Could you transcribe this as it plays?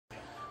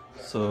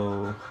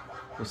So,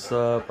 what's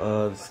up?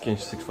 This is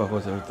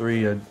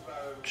King65473. I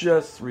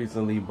just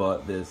recently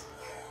bought this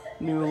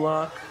new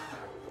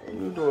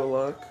door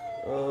lock.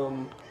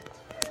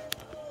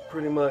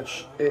 Pretty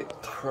much it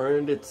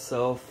turned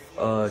itself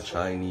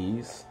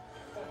Chinese,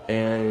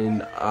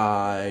 and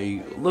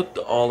I looked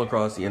all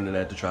across the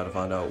internet to try to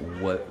find out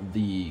what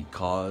the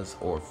cause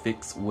or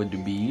fix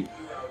would be.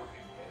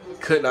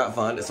 Could not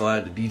find it, so I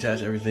had to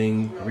detach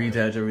everything,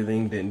 reattach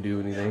everything, didn't do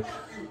anything.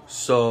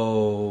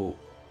 So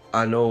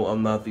I know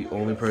I'm not the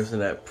only person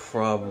that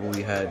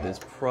probably had this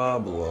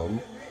problem.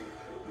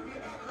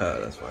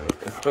 That's funny.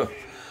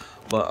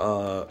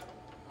 But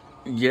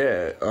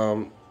yeah,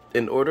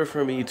 in order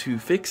for me to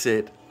fix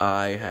it,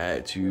 I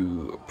had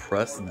to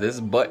press this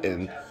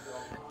button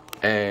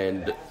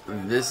and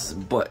this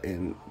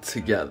button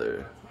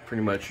together,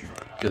 pretty much,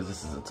 because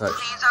this is a touch.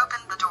 Please open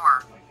the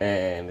door.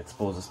 And it's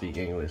supposed to speak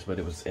English, but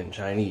it was in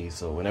Chinese.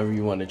 So whenever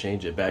you want to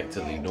change it back to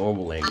the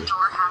normal language, The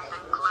door has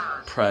been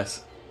closed.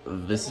 press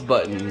this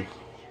button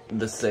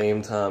the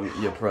same time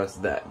you press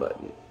that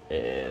button.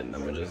 And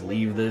I'm gonna just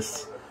leave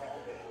this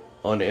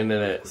on the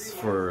internet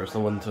for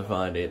someone to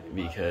find it,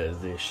 because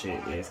this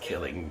shit is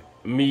killing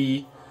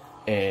me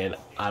and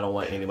I don't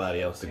want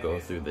anybody else to go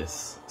through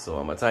this. So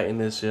I'm gonna tighten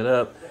this shit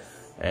up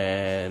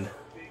and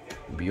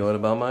be on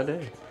about my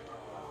day.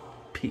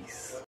 Peace.